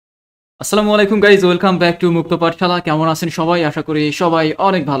আসসালামু আলাইকুম guys, welcome back to মুক্ত পাঠশালা। কেমন আছেন সবাই? আশা করি সবাই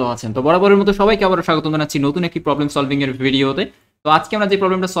অনেক ভালো আছেন। তো বরাবরের মতো সবাইকে আবারও স্বাগত জানাচ্ছি নতুন একটি প্রবলেম সলভিং এর ভিডিওতে। তো আজকে আমরা যে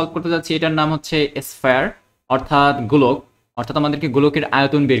প্রবলেমটা সলভ করতে যাচ্ছি এটার নাম হচ্ছে স্ফেয়ার, অর্থাৎ গোলক। অর্থাৎ আমাদেরকে গোলকের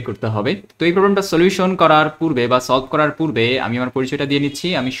আয়তন বের করতে হবে। তো এই প্রবলেমটা সলিউশন করার পূর্বে বা সলভ করার পূর্বে আমি আমার পরিচয়টা দিয়ে নিচ্ছি।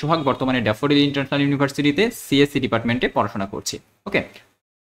 আমি সোহাগ, বর্তমানে ড্যাফোডিল ইন্টারন্যাশনাল ইউনিভার্সিটিতে সিএসসি ডিপার্টমেন্টে পড়াশোনা করছি। ওকে,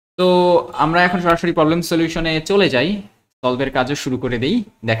 তো আমরা এখন সরাসরি প্রবলেম সলিউশনে চলে যাই, সলভের কাজও শুরু করে দেই।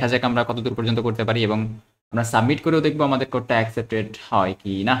 দেখা যাক আমরা কতদূর পর্যন্ত করতে পারি এবং আমরা সাবমিট করেও দেখবো আমাদের কোডটা অ্যাকসেপ্টেড হয়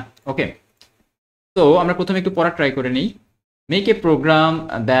কি না। ওকে, তো আমরা প্রথমে একটু পড়া ট্রাই করে নিই। Make a program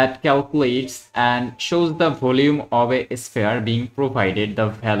that ক্যালকুলেটস and shows the volume of A sphere being provided the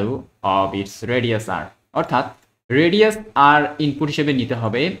value of its radius আর। অর্থাৎ রেডিয়াস আর ইনপুট হিসেবে নিতে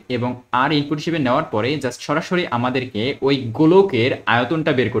হবে এবং আর ইনপুট হিসেবে নেওয়ার পরে জাস্ট সরাসরি আমাদেরকে ওই গোলকের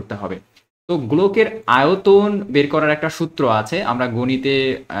আয়তনটা বের করতে হবে। তো গোলকের আয়তন বের করার একটা সূত্র আছে, আমরা গণিতে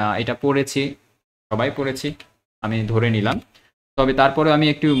এটা পড়েছি, সবাই পড়েছি আমি ধরে নিলাম। তবে তারপরে আমি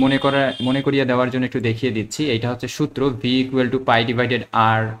একটু মনে করিয়ে দেওয়ার জন্য একটু দেখিয়ে দিচ্ছি। এইটা হচ্ছে সূত্র V equal to pi divided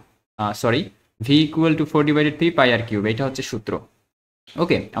R, sorry, V equal to 4/3 pi R cube. এইটা হচ্ছে সূত্র।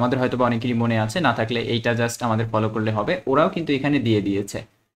 ওকে, আমাদের হয়তো বা অনেকেরই মনে আছে, না থাকলে এইটা জাস্ট আমাদের ফলো করলে হবে। ওরাও কিন্তু এখানে দিয়ে দিয়েছে,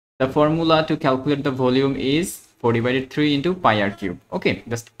 the formula to calculate the volume is 4/3 into pi R cube. Okay,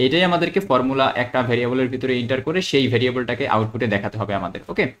 just এটাই আমাদেরকে ফর্মুলা একটা ভেরিয়েবলের ভিতরে এন্টার করে সেই ভেরিয়েবলটাকে আউটপুটে দেখাতে হবে আমাদের।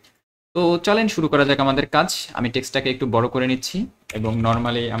 ওকে, তো চলেন শুরু করা যাক আমাদের কাজ। আমি টেক্সটটাকে একটু বড় করে নিচ্ছি এবং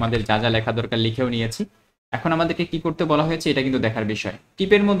নর্মালি আমাদের যা যা লেখা দরকার লিখেও নিয়েছি। এখন আমাদেরকে কি করতে বলা হয়েছে এটা কিন্তু দেখার বিষয়।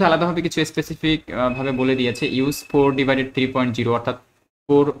 টিপের মধ্যে আলাদাভাবে কিছু স্পেসিফিক ভাবে বলে দিয়েছে, ইউজ 4/3.0, অর্থাৎ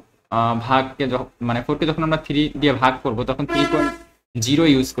 4 ভাগকে মানে 4কে যখন আমরা 3 দিয়ে ভাগ করবো তখন 3.0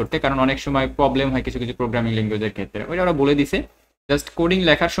 ইউজ করতে, কারণ অনেক সময় প্রবলেম হয় কিছু কিছু প্রোগ্রামিং ল্যাঙ্গুয়েজের ক্ষেত্রে। ওইটা ওরা বলে দিছে, জাস্ট কোডিং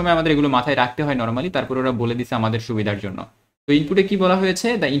লেখার সময় আমাদের এগুলো মাথায় রাখতে হয় নর্মালি, তারপর ওরা বলে দিছে আমাদের সুবিধার জন্য। তো ইনপুটে কি বলা হয়েছে,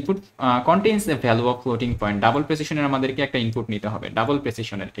 the input contains a value of floating point. Double প্রেসিশনের আমাদেরকে একটা ইনপুট নিতে হবে, ডাবল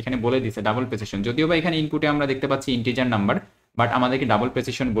প্রেসিশনের এখানে বলে দিয়েছে ডাবল প্রেসিশন। যদিও বা এখানে ইনপুটে আমরা দেখতে পাচ্ছি ইন্টিজার নাম্বার, বাট আমাদেরকে ডাবল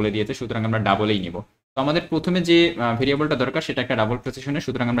প্রেসিশন বলে দিয়েছে, সুতরাং আমরা ডাবলেই নিব। তো আমাদের প্রথমে যে ভেরিয়েবলটা দরকার সেটা একটা ডাবল প্রেসিশনের,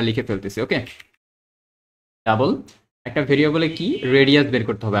 সুতরাং আমরা লিখে ফেলতেছি। ওকে, ডাবল একটা ভেরিয়েবলে কি রেডিয়াস বের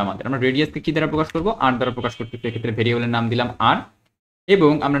করতে হবে আমাদের। আমরা রেডিয়াসকে কি দ্বারা প্রকাশ করব? আর দ্বারা প্রকাশ করতেছি। এক্ষেত্রে ভেরিয়েবলের নাম দিলাম আর,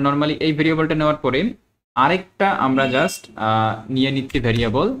 এবং আমরা নর্মালি এই ভেরিয়েবলটা নেওয়ার পরে আরেকটা আমরা জাস্ট নিয়ে নিচ্ছি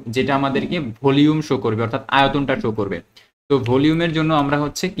ভেরিয়েবল, যেটা আমাদেরকে ভলিউম শো করবে, অর্থাৎ আয়তনটা শো করবে। তো ভলিউমের জন্য আমরা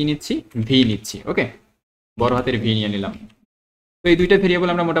হচ্ছে কি নিচ্ছি? ভি নিচ্ছি। ওকে, বড় হাতের ভি নিয়ে নিলাম। তো এই দুইটা ভেরিয়েবল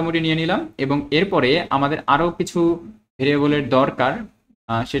আমরা মোটামুটি নিয়ে নিলাম এবং এরপরে আমাদের আরও কিছু ভেরিয়েবলের দরকার,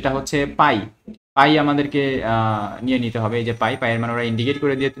 সেটা হচ্ছে পাই। পাই আমাদেরকে নিয়ে নিতে হবে। এই যে পাই, পাইয়ের মানে ওরা ইন্ডিকেট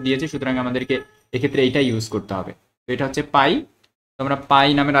করে দিয়েছে, সুতরাং আমাদেরকে এক্ষেত্রে এইটাই ইউজ করতে হবে। তো এটা হচ্ছে পাই। তো আমরা পাই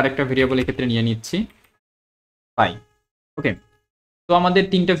নামের আরেকটা ভেরিয়েবল এক্ষেত্রে নিয়ে নিচ্ছি, পাই। ওকে, তো আমাদের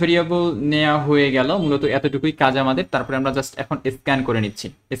তিনটা ভেরিয়েবল নেওয়া হয়ে গেল, মূলত এতটুকুই কাজ আমাদের। তারপরে আমরা জাস্ট এখন স্ক্যান করে নিচ্ছি।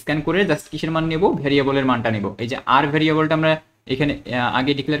 স্ক্যান করে জাস্ট কিসের মান নেব? ভেরিয়েবলের মানটা নেব। এই যে আর ভেরিয়েবলটা আমরা এখানে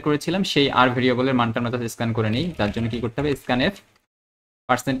আগে ডিক্লেয়ার করেছিলাম, সেই আর ভেরিয়েবলের মানটা আমরা জাস্ট স্ক্যান করে নিই। তার জন্য কি করতে হবে? Scan F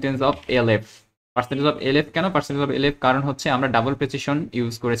percentage of L F. Percentage of L F কেন পার্সেন্টেজ অফ এল এফ? কারণ হচ্ছে আমরা ডাবল প্রেসিশন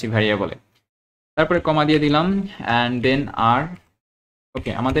ইউজ করেছি ভেরিয়েবলে। তারপরে কমা দিয়ে দিলাম অ্যান্ড দেন আর।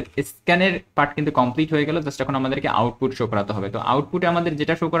 ওকে, আমাদের স্ক্যানের পার্ট কিন্তু কমপ্লিট হয়ে গেল। জাস্ট এখন আমাদেরকে আউটপুট শো করাতে হবে। তো আউটপুটে আমাদের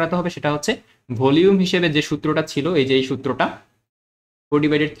যেটা শো করাতে হবে সেটা হচ্ছে ভলিউম হিসেবে যে সূত্রটা ছিল, এই যে এই সূত্রটা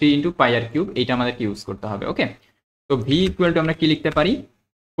 4/3 ইন্টু পাই আর কিউব, এইটা আমাদেরকে ইউজ করতে হবে। ওকে, তো ভি ইকুয়াল টু আমরা কি লিখতে পারি?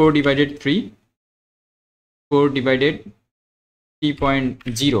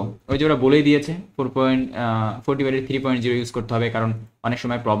 4/3.0। ওই যে ওরা বলেই দিয়েছে 4/3.0 ইউজ করতে হবে, কারণ অনেক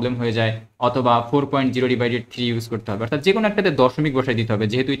সময় প্রবলেম হয়ে যায়। অথবা 4.0/3 ইউজ করতে হবে, অর্থাৎ যে কোনো একটাতে দশমিক বসাই দিতে হবে,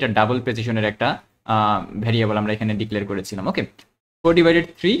 যেহেতু এটা ডাবল প্রেসিশনের একটা ভেরিয়েবল আমরা এখানে ডিক্লেয়ার করেছিলাম। ওকে,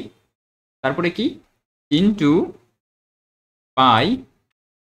 4/3, তারপরে কি? ইন্টু পাই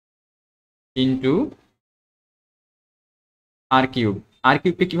ইন্টু আর কিউব। আর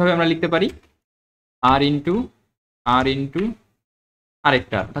কিউবকে কিভাবে আমরা লিখতে পারি? আর ইন্টু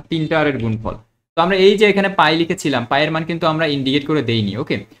আরেকটা, অর্থাৎ তিনটা আর এর গুণফল। তো আমরা এই যে এখানে পাই লিখেছিলাম, পায়ের মান কিন্তু আমরা ইন্ডিকেট করে দেইনি।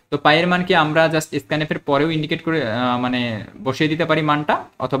 ওকে, তো পায়ের মানকে আমরা জাস্ট স্ক্যানএফের পরেও ইন্ডিকেট করে মানে বসিয়ে দিতে পারি মানটা,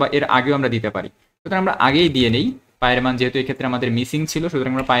 অথবা এর আগেও আমরা দিতে পারি। সুতরাং আমরা আগেই দিয়ে নেই পায়ের মান, যেহেতু এক্ষেত্রে আমাদের মিসিং ছিল,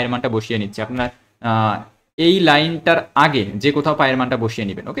 সুতরাং আমরা পায়ের মানটা বসিয়ে নিচ্ছি। আপনার এই লাইনটার আগে যে কোথাও পায়ের মানটা বসিয়ে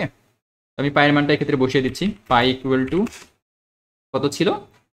নেবেন। ওকে, আমি পায়ের মানটা এক্ষেত্রে বসিয়ে দিচ্ছি। পাই ইকুয়াল টু কত ছিল?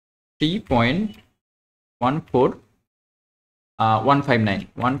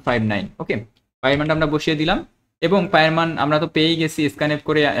 3.14159। ওকে, পায়ের মানটা আমরা বসিয়ে দিলাম এবং পায়ের মান আমরা তো পেয়ে গেছি, স্ক্যানএফ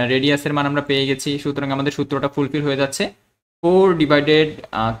করে রেডিয়াসের মান আমরা পেয়ে গেছি। সুতরাং আমাদের সূত্রটা ফুলফিল হয়ে যাচ্ছে,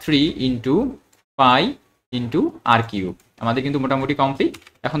 4/3 ইন্টু পাই ইন্টু আর কিউব। আমাদের কিন্তু মোটামুটি কমপ্লিট।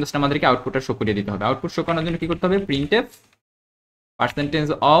 এখন জাস্ট আমাদেরকে আউটপুটটা শো করে দিতে হবে। আউটপুট শো করানোর জন্য কি করতে হবে, প্রিন্টএফ পার্সেন্টেজ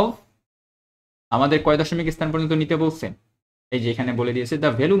অফ আমাদের কয় দশমিক স্থান পর্যন্ত নিতে বলছে, এই যে এখানে বলে দিয়েছে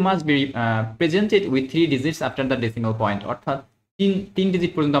the value must be presented with 3 digits after the decimal point, অর্থাৎ তিন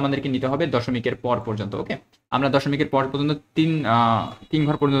ডিজিট পর্যন্ত আমাদেরকে নিতে হবে দশমিকের পর পর্যন্ত। ওকে, আমরা দশমিকের পর পর্যন্ত তিন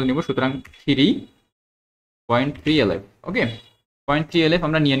ঘর পর্যন্ত নিব, সুতরাং 3.311। ওকে, 0.311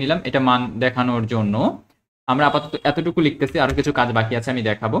 আমরা নিয়ে নিলাম এটা মান দেখানোর জন্য। আমরা আপাতত এতটুকু লিখতেছি, আরো কিছু কাজ বাকি আছে আমি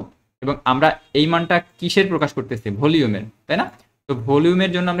দেখাবো। এবং আমরা এই মানটা কিসের প্রকাশ করতেছি, ভলিউমের, তাই না? তো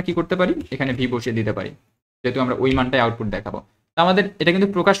ভলিউমের জন্য আমরা কি করতে পারি, এখানে ভি বসিয়ে দিতে পারি, যেহেতু আমরা ওই মানটাই আউটপুট দেখাবো। তো আমাদের এটা কিন্তু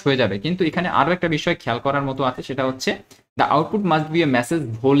প্রকাশ হয়ে যাবে, কিন্তু এখানে আরো একটা বিষয় খেয়াল করার মতো আছে, সেটা হচ্ছে the output must B A message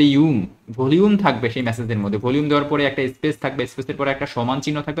volume. Volume থাকবে সেই মেসেজের মধ্যে, ভলিউম দেওয়ার পরে একটা স্পেস থাকবে, স্পেসের পরে একটা সমান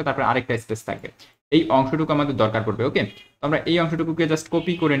চিহ্ন থাকবে, তারপরে আরেকটা স্পেস থাকবে। এই অংশটুকু আমাদের দরকার পড়বে। ওকে, তো আমরা এই অংশটুকুকে জাস্ট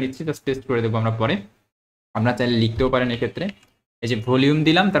কপি করে নিচ্ছি, জাস্ট পেস্ট করে দেবো আমরা পরে। আমরা চাইলে লিখতেও পারেন এক্ষেত্রে, এই যে ভলিউম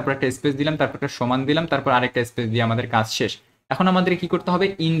দিলাম, তারপর একটা স্পেস দিলাম, তারপর একটা সমান দিলাম, তারপর আরেকটা স্পেস দিয়ে আমাদের কাজ শেষ। এখন আমাদের কি করতে হবে,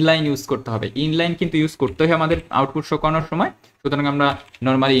 ইনলাইন ইউজ করতে হবে। ইনলাইন কিন্তু ইউজ করতে হয় আমাদের আউটপুট শো করানোর সময়, সুতরাং আমরা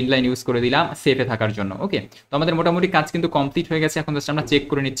নর্মালি ইনলাইন ইউজ করে দিলাম সেফে থাকার জন্য। ওকে, তো আমাদের মোটামুটি কাজ কিন্তু কমপ্লিট হয়ে গেছে। এখন জাস্ট আমরা চেক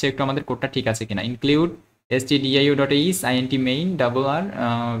করে নিচ্ছি একটু আমাদের কোডটা ঠিক আছে কিনা। Include stdio.is int main $r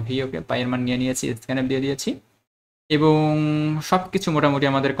v। ওকে, পাইয়ের মান নিয়ে নিয়েছি, স্ক্যানআপ দিয়ে দিয়েছি এবং সব কিছু মোটামুটি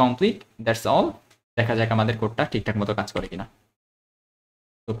আমাদের কমপ্লিট। That's all. দেখা যাক আমাদের কোডটা ঠিকঠাক মতো কাজ করে কিনা।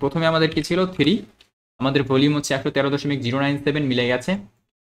 তো প্রথমে আমাদের কি ছিল 3, আমাদের ভলিউম হচ্ছে 113.097 মিলে গেছে।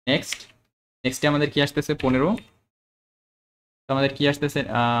 নেক্সটে আমাদের কি আসতেছে 15, তো আমাদের কি আসতেছে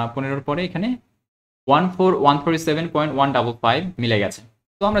 15-র পরে এখানে 14147.155 মিলে গেছে।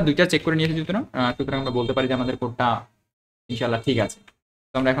 তো আমরা দুইটা চেক করে নিয়েছি, সুতরাং আমরা বলতে পারি যে আমাদের কোডটা ইনশাআল্লাহ ঠিক আছে।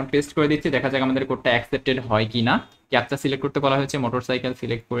 তো আমরা এখন পেস্ট করে দিচ্ছি, দেখা যাক আমাদের কোডটা অ্যাকসেপ্টেড হয় কি না। ক্যাপচা সিলেক্ট করতে বলা হয়েছে, মোটরসাইকেল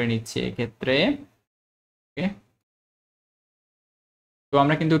সিলেক্ট করে নিচ্ছে এক্ষেত্রে। ওকে, তো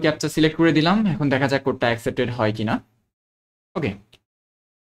আমরা কিন্তু ক্যাপচা সিলেক্ট করে দিলাম, এখন দেখা যাক কোডটা অ্যাকসেপ্টেড হয় কিনা। ওকে,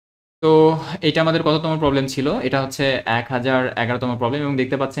 তো এটা আমাদের কততম প্রবলেম ছিল, এটা হচ্ছে 1011তম প্রবলেম এবং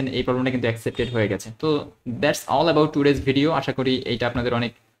দেখতে পাচ্ছেন এই প্রবলেমটা কিন্তু অ্যাকসেপ্টেড হয়ে গেছে। তো that's all about today's video. আশা করি এইটা আপনাদের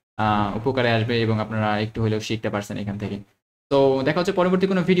অনেক উপকারে আসবে এবং আপনারা একটু হলেও শিখতে পারছেন এখান থেকে। তো দেখা হচ্ছে পরবর্তী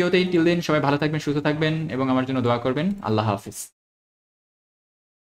কোনো ভিডিওতেই। টিল দেন সবাই ভালো থাকবেন, সুস্থ থাকবেন এবং আমার জন্য দোয়া করবেন। আল্লাহ হাফিজ।